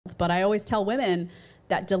But I always tell women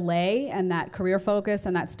that delay and that career focus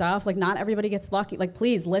and that stuff, like not everybody gets lucky. Like,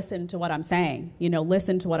 please listen to what I'm saying,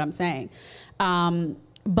 listen to what I'm saying.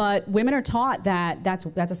 But women are taught that that's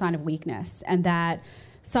a sign of weakness, and that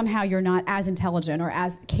somehow you're not as intelligent or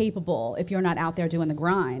as capable if you're not out there doing the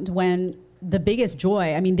grind. When the biggest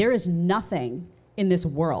joy, I mean, there is nothing in this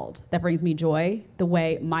world that brings me joy the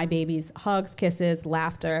way my baby's hugs, kisses,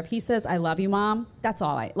 laughter. If he says, "I love you, Mom," that's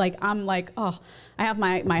all I'm like, oh, I have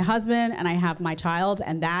my husband and I have my child,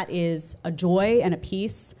 and that is a joy and a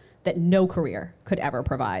peace that no career could ever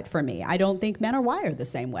provide for me. I don't think men are wired the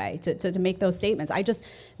same way to make those statements.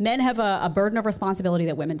 Men have a burden of responsibility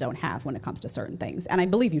that women don't have when it comes to certain things. And I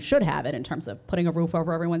believe you should have it in terms of putting a roof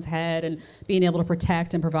over everyone's head and being able to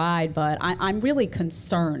protect and provide. But I'm really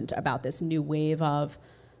concerned about this new wave of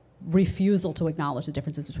refusal to acknowledge the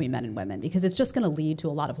differences between men and women, because it's just going to lead to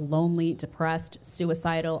a lot of lonely, depressed,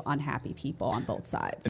 suicidal, unhappy people on both sides.